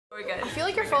We're good. I feel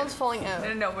like your phone's falling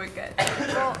out. No, we're good.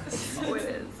 Well, Oh, it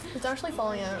is. it's actually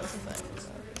falling out.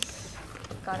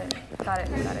 Got it.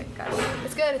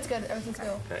 It's good, it's good. Everything's good.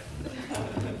 Okay.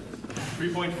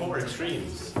 3.4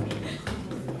 extremes.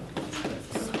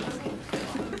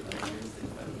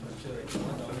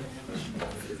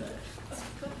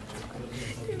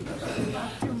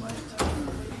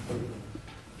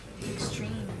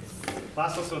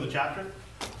 Last, let's go to the chapter.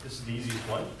 This is the easiest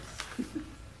one.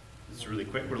 This is really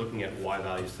quick. We're looking at y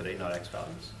values today, not x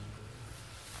values.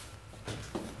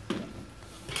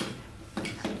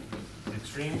 The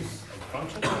extremes of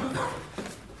functions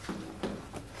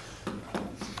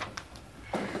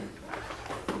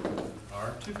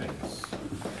are two things.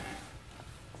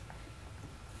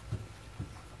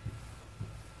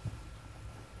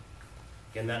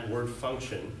 Again, that word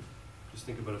function, just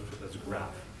think about it as a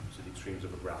graph. So the extremes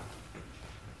of a graph.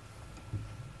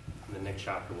 In the next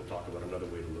chapter, we'll talk about another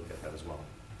way to look at that as well.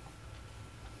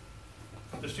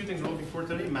 There's two things we're looking for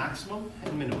today, maximum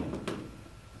and minimum.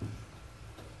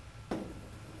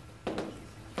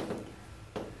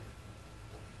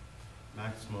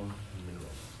 Maximum and minimum.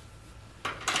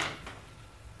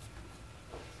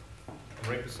 And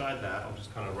right beside that, I'll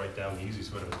just kind of write down the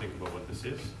easiest way to think about what this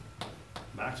is.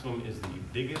 Maximum is the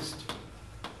biggest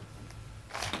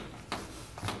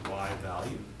y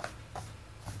value.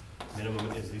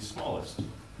 Minimum is the smallest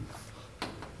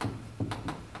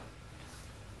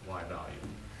y value.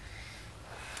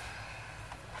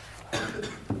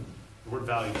 The word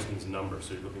value just means number,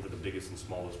 so you're looking for the biggest and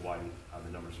smallest y,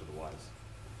 the numbers for the y's.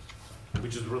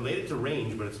 Which is related to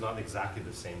range, but it's not exactly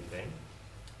the same thing.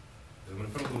 I'm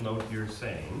going to put a little note here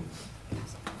saying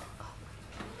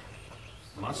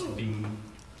must be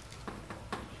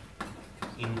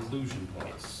inclusion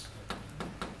points.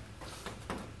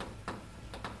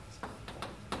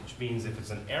 Which means if it's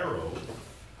an arrow,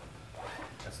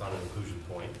 that's not an inclusion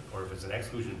point, or if it's an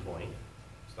exclusion point,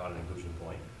 it's not an inclusion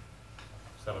point.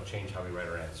 So that'll change how we write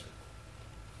our answer.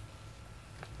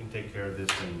 We can take care of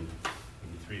this in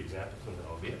maybe 3 examples, and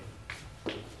that'll be it.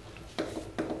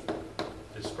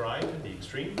 Describe the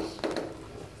extremes.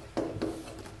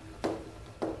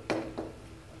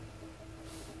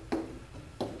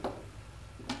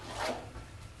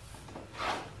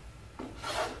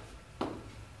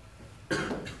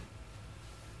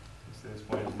 This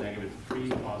point is -3,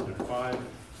 +5.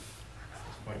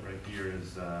 This point right here is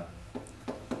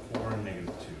 4 and -2.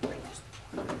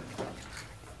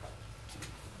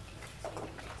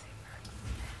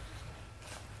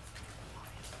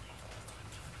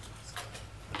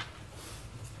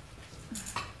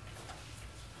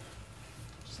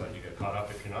 Just let you get caught up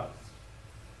if you're not.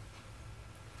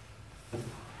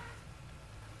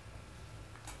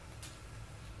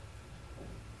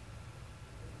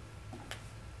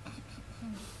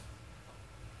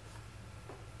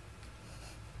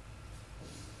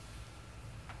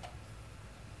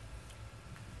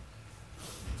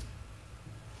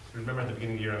 Remember at the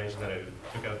beginning of the year I mentioned that I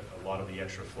took out a lot of the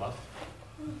extra fluff.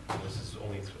 This is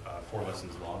only 4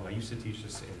 lessons long. I used to teach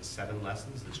this in 7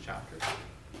 lessons, this chapter.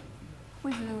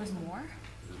 Wait, so there was more?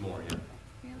 There's more, yeah.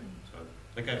 Really? So,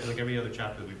 like every other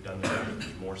chapter that we've done,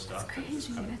 there's more stuff. That's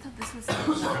crazy. I thought this was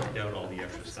Stripped out all the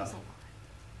extra stuff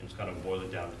and just kind of boil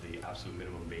it down to the absolute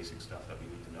minimum basic stuff that we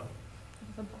need to know.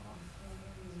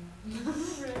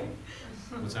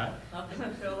 What's that? Nothing to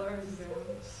fill our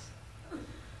exams.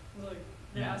 Like,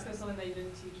 they ask us something that you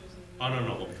didn't teach us. Oh,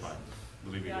 no, we'll be fine.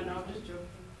 Believe me. Yeah, we'll no, be I'm fine. just joking.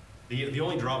 The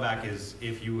only drawback is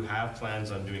if you have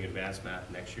plans on doing advanced math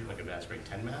next year, like advanced grade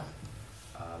 10 math,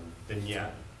 then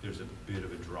yeah, there's a bit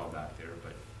of a drawback there,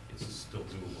 but it's still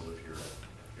doable if you're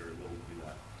willing to do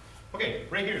that. Okay,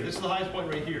 right here, this is the highest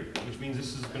point right here, which means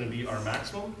this is going to be our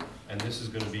maximum, and this is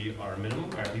going to be our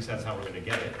minimum, or at least that's how we're going to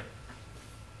get it.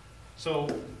 So,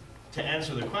 to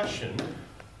answer the question,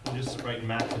 we'll just write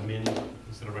max and min,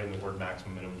 instead of writing the word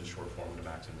maximum, minimum, just short form to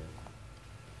max and min.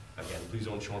 Again, please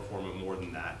don't short form it more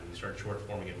than that. When you start short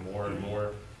forming it more and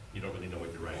more, you don't really know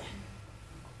what you're writing.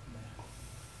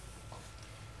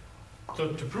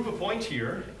 So to prove a point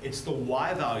here, it's the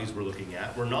y values we're looking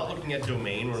at. We're not looking at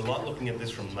domain. We're not looking at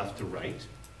this from left to right.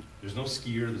 There's no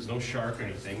skier, there's no shark or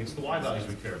anything. It's the y values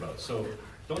we care about. So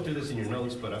don't do this in your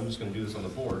notes, but I'm just going to do this on the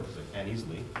board because I can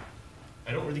easily.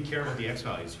 I don't really care about the x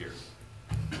values here.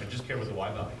 I just care about the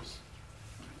y values.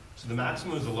 So the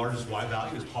maximum is the largest y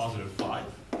value is +5.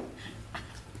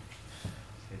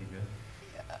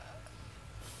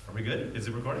 Are we good? Is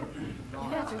it recording?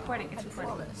 Yeah, it's recording. It's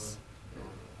recording.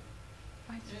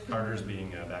 Carter's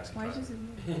being backseat Why driver. does it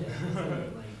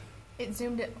It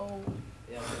zoomed it. Oh.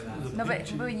 No, but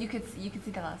you could see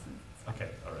the lessons. Okay,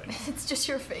 all right. It's just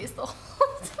your face the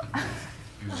whole time.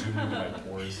 You zoom into my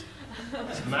pores. So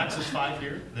the max is 5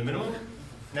 here, the minimum.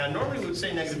 Now normally we would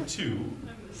say -2.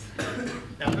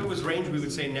 Now if it was range, we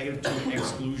would say -2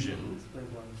 exclusion.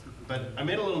 But I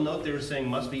made a little note there saying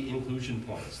must be inclusion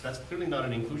points. That's clearly not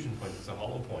an inclusion point, it's a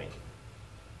hollow point.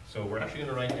 So we're actually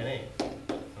gonna write NA.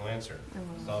 No answer.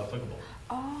 It's not applicable.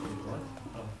 Oh.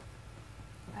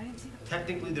 I didn't see that.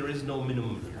 Technically, there is no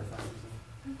minimum here.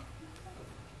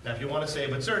 Now, if you want to say,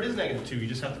 but sir, it is -2, you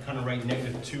just have to kind of write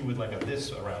 -2 with like a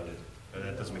this around it. But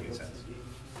that doesn't make any sense.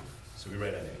 So we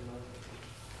write NA.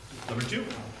 Number 2.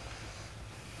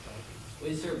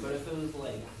 Wait, sir, but if it was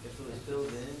filled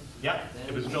in? Yeah,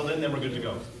 if it's filled in, then we're good to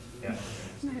go. Yeah.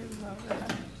 I love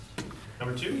that.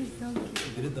 Number 2. He's so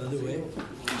cute. Did it the other way?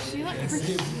 She like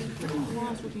freaking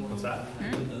walls would be What's that?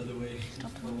 Did it the other way.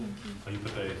 Stop talking. Oh, you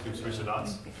put the 2 switch of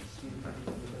dots?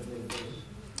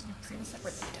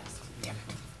 Separate the desks. Yeah.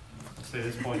 Say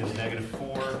this point is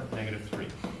 -4, -3.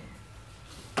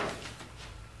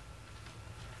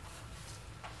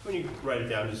 When you write it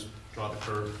down, just draw the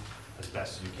curve as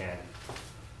best as you can.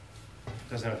 It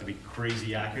doesn't have to be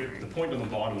crazy accurate. The point on the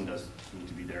bottom does need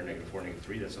to be there, -4,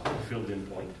 -3. That's a whole filled-in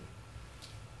point.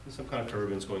 And some kind of curve,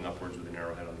 and it's going upwards with an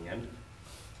arrowhead on the end.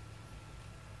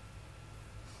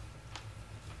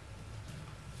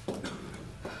 So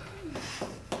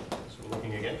we're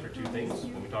looking again for 2 things.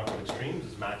 When we talk about extremes,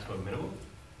 it's maximum, minimum.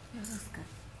 Yeah, that's good.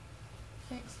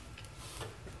 Thanks.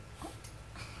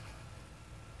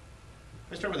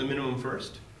 Let's start with the minimum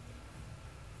first.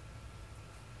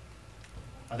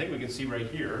 I think we can see right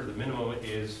here, the minimum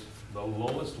is the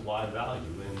lowest y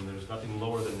value, and there's nothing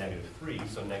lower than -3,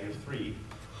 so -3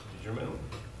 is your minimum.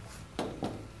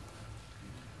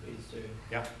 Wait, sir,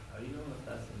 Yeah, how do you know if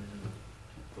that's the minimum?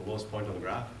 the lowest point on the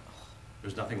graph.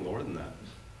 There's nothing lower than that,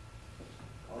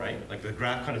 right? Like the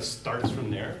graph kind of starts from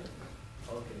there,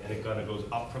 Okay. and it kind of goes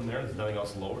up from there. There's nothing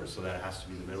else lower, so that has to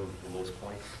be the minimum, the lowest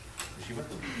point. Yeshiva?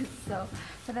 So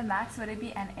for the max, would it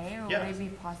be NA or Yeah. would it be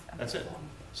positive? That's it.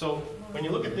 So when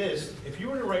you look at this, if you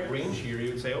were to write range here, you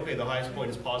would say, okay, the highest point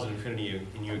is positive infinity,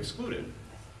 and you exclude it.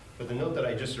 But the note that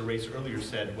I just erased earlier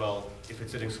said, well, if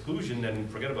it's an exclusion, then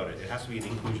forget about it. It has to be an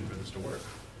inclusion for this to work.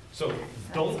 So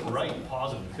don't write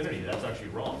positive infinity. That's actually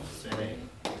wrong. It's NA.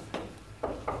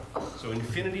 So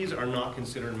infinities are not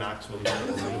considered maximums or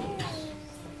minimums.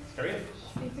 Harriet?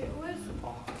 If it was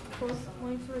both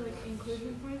points were like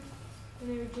inclusion points,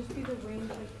 then it would just be the range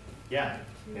like Yeah.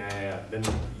 Yeah. Then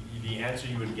the answer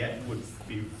you would get would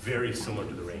be very similar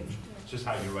to the range. It's just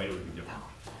how you write it would be different.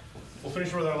 We'll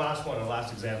finish with our last one, our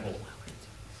last example.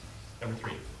 Number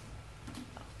 3.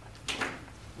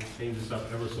 We'll change this up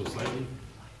ever so slightly.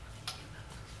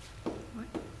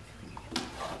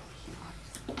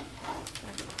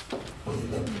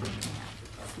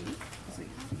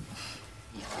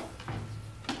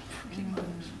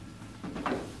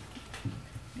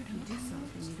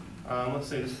 Let's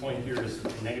say this point here is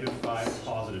 -5,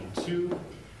 +2.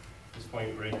 This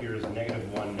point right here is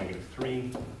 -1,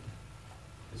 -3.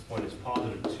 This point is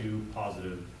 +2,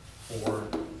 +4.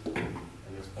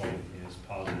 And this point is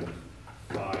 +5,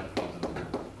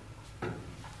 +1.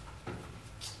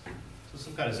 So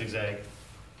some kind of zigzag.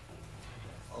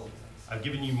 I've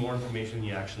given you more information than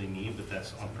you actually need, but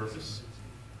that's on purpose,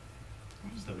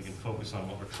 so that we can focus on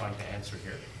what we're trying to answer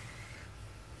here.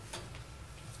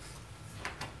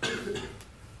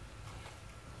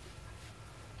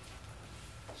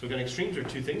 So again, extremes are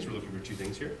 2 things. We're looking for 2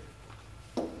 things here.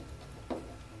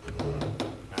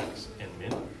 Max and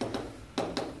min.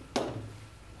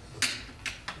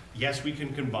 Yes, we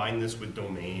can combine this with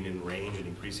domain and range and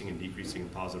increasing and decreasing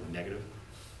and positive and negative.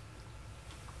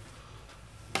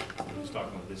 I'm just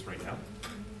talking about this right now.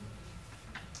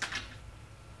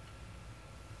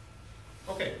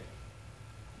 Okay.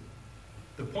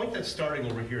 The point that's starting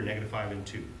over here, -5 and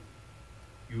 2,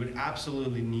 you would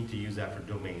absolutely need to use that for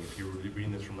domain if you were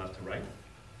reading this from left to right.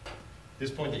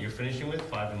 This point that you're finishing with,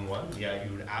 5 and 1, yeah,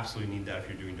 you would absolutely need that if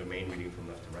you're doing domain reading from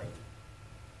left to right.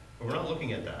 But we're not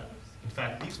looking at that. In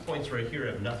fact, these points right here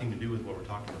have nothing to do with what we're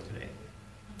talking about today.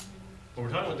 What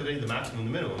we're talking about today, the maximum and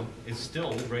the minimum, is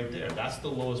still right there. That's the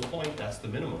lowest point, that's the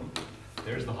minimum.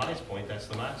 There's the highest point, that's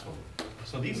the maximum.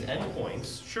 So these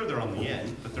endpoints, sure they're on the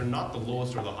end, but they're not the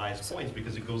lowest or the highest points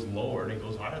because it goes lower and it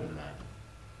goes higher than that.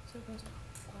 So it goes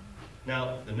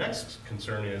Now, the next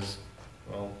concern is,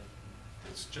 well,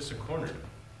 it's just a corner.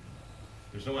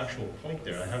 There's no actual point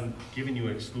there. I haven't given you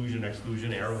exclusion,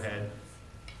 arrowhead.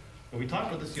 But we talked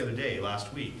about this the other day,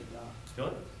 last week.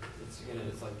 Dylan? It's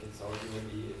always gonna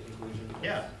be inclusion.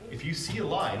 Yeah, if you see a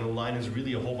line is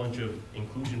really a whole bunch of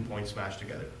inclusion points smashed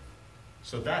together.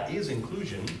 So that is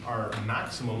inclusion. Our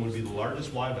maximum would be the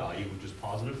largest y value, which is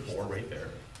 +4 right there.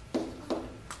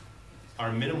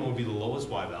 our minimum would be the lowest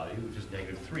y value, which is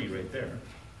 -3 right there.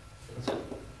 That's it.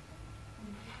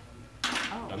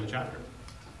 Oh. Done the chapter.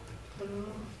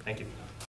 Thank you.